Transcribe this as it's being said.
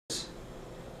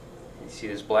You see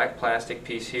this black plastic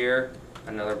piece here,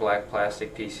 another black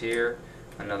plastic piece here,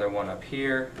 another one up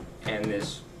here, and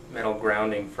this metal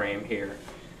grounding frame here.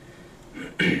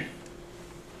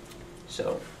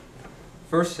 So,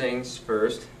 first things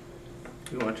first,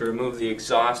 we want to remove the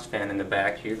exhaust fan in the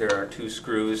back here. There are 2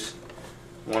 screws,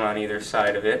 one on either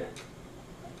side of it,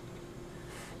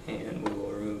 and we will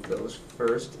remove those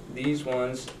first. These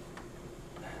ones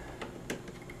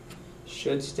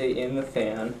should stay in the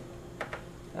fan.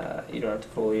 You don't have to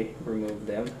fully remove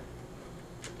them.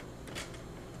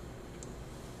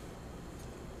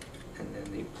 And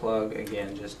then the plug,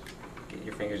 again, just get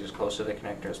your fingers as close to the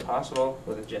connector as possible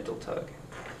with a gentle tug.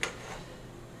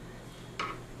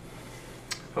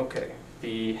 Okay,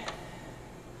 the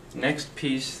next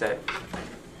piece that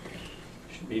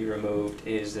should be removed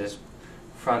is this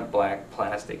front black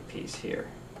plastic piece here.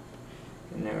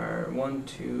 And there are 1,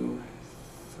 2,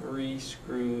 3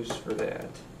 screws for that.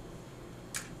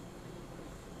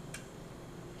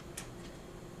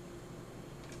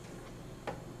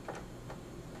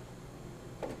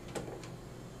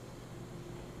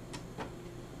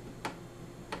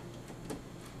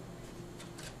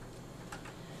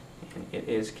 It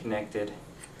is connected.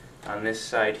 On this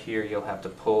side here, you'll have to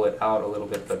pull it out a little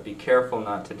bit, but be careful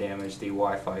not to damage the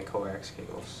Wi-Fi coax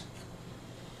cables.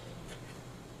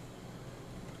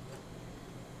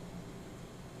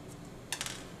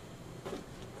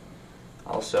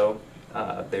 Also,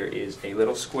 there is a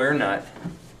little square nut,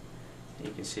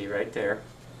 you can see right there.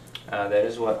 That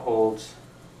is what holds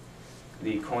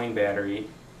the coin battery.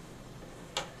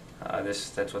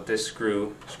 That's what this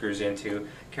screws into.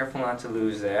 Careful not to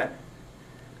lose that.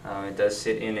 It does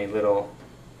sit in a little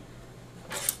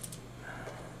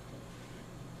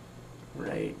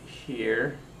right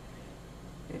here.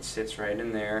 It sits right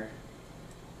in there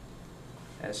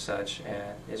as such,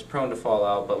 and is prone to fall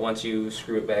out, but once you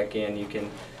screw it back in, you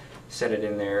can set it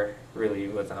in there really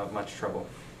without much trouble.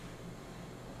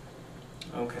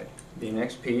 Okay, the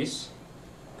next piece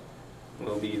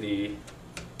will be the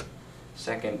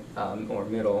second or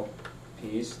middle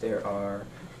piece. There are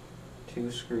 2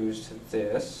 screws to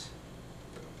this.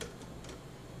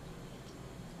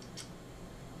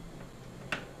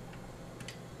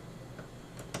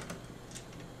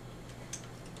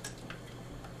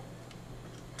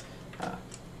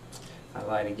 I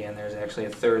lied again, there's actually a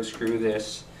 3rd screw.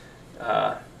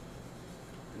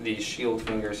 These shield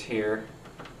fingers here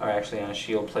are actually on a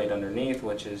shield plate underneath,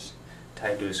 which is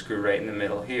tied to a screw right in the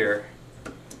middle here.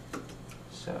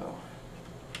 So,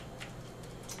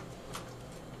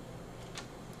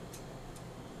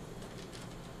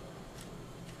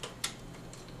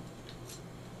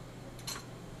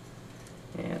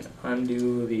 and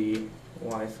undo the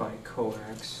Wi-Fi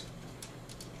coax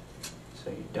so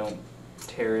you don't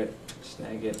tear it,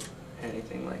 snag it,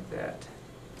 anything like that.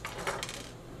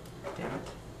 Damn it.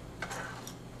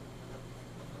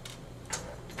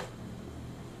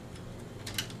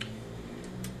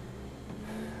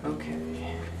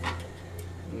 Okay,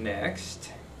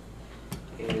 next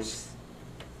is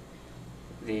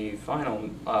the final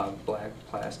black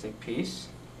plastic piece.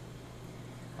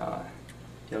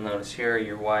 You'll notice here are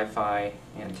your Wi-Fi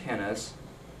antennas.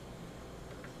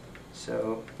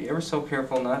 So be ever so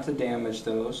careful not to damage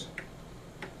those.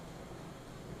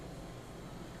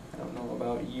 I don't know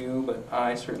about you, but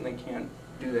I certainly can't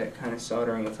do that kind of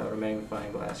soldering without a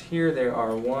magnifying glass. Here there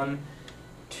are 1,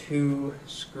 2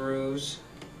 screws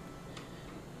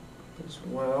as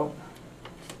well.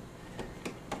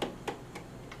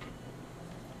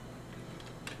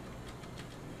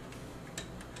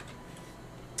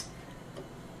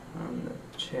 On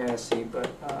the chassis, but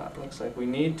it looks like we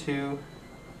need to.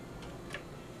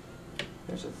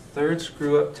 There's a 3rd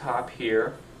screw up top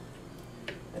here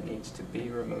that needs to be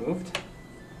removed.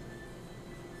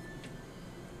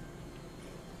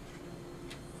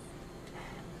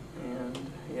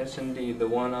 And yes, indeed, the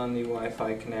one on the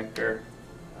Wi-Fi connector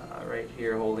right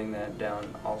here holding that down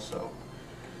also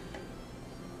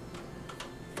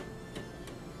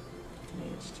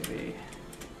needs to be.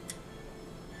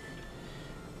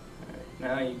 Alright,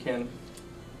 now you can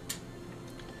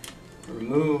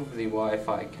remove the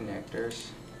Wi-Fi connectors,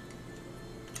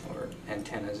 or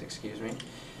antennas, excuse me.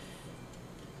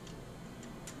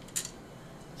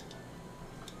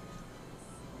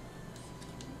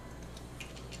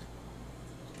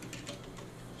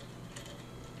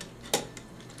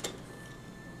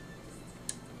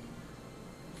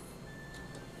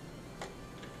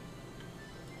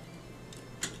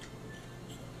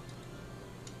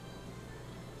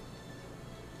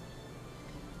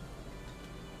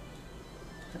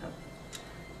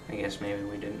 I guess maybe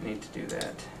we didn't need to do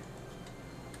that.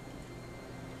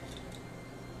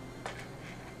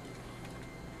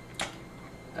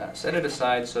 set it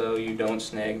aside so you don't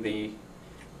snag the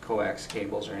coax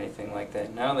cables or anything like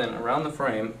that. Now then, around the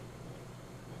frame,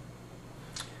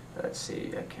 let's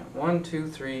see, I count 1, 2,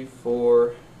 3,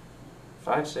 4,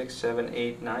 5, 6, 7,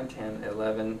 8, 9, 10,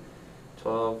 11,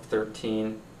 12,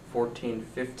 13, 14,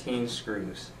 15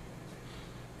 screws.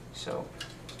 So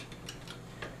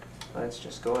let's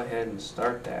just go ahead and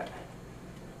start that.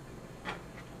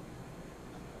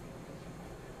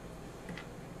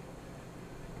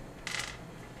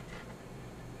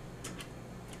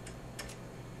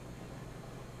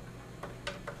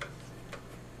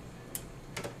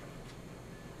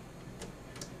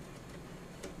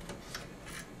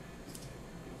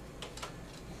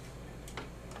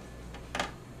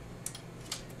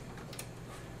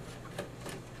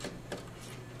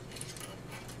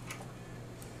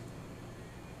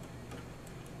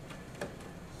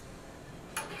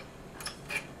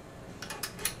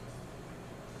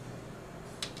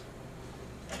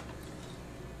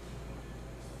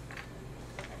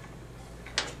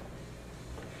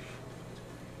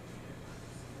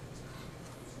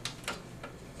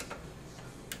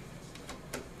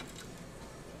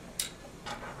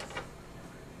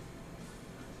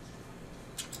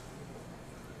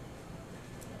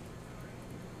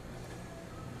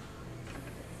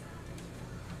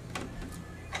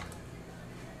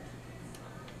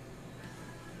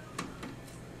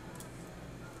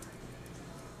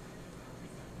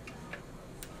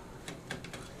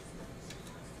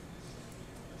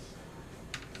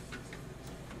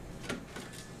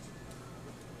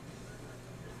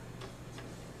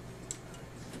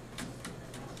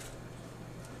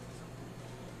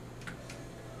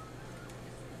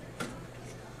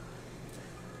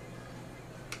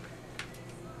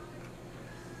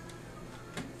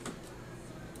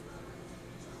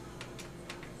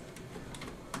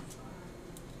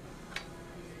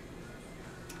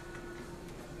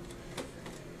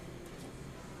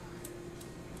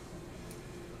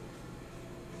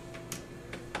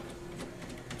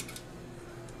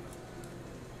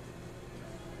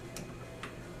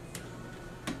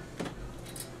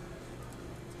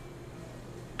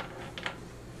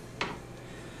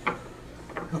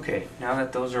 Okay, now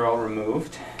that those are all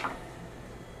removed,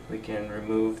 we can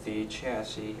remove the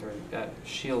chassis or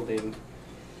shielding.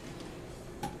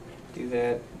 Do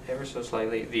that ever so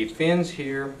slightly. The fins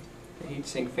here, the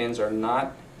heatsink fins, are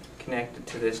not connected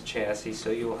to this chassis,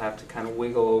 so you will have to kind of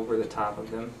wiggle over the top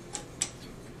of them.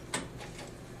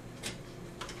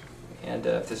 And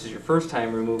if this is your first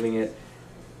time removing it,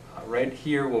 right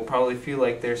here will probably feel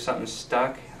like there's something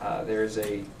stuck. There's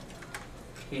a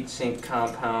heatsink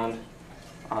compound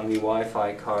on the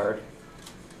Wi-Fi card.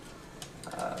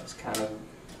 It's kind of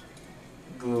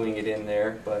gluing it in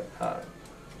there, but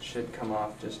it should come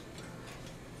off just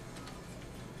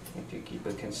if you keep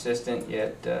a consistent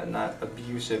yet not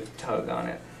abusive tug on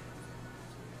it.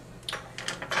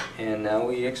 And now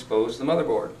we expose the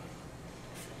motherboard.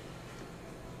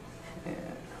 And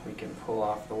we can pull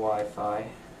off the Wi-Fi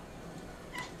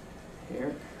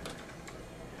here.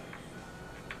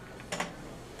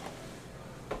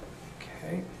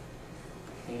 Okay,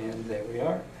 and there we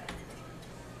are.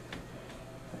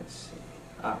 Let's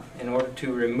see. In order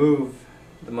to remove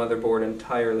the motherboard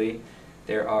entirely,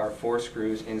 there are 4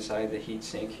 screws inside the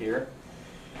heatsink here.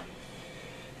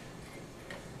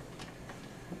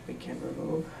 We can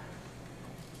remove.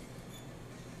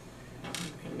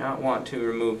 You do not want to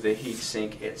remove the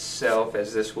heatsink itself,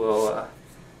 as this will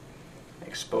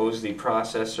expose the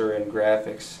processor and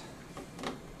graphics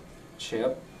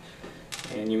chip.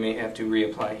 And you may have to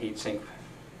reapply heatsink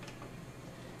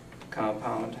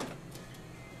compound.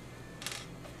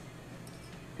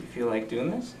 If you feel like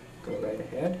doing this, go right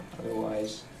ahead.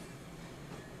 Otherwise,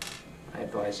 I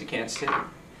advise you can't sit.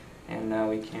 And now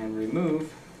we can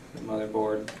remove the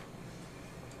motherboard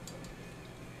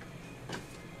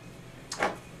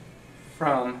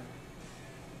from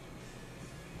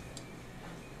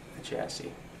the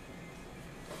chassis.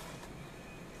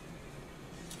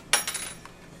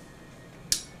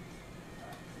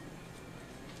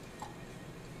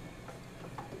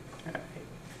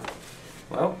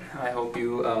 Well, I hope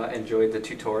you enjoyed the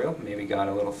tutorial, maybe got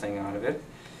a little thing out of it,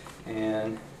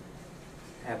 and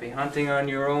happy hunting on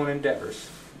your own endeavors.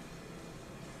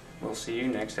 We'll see you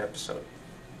next episode.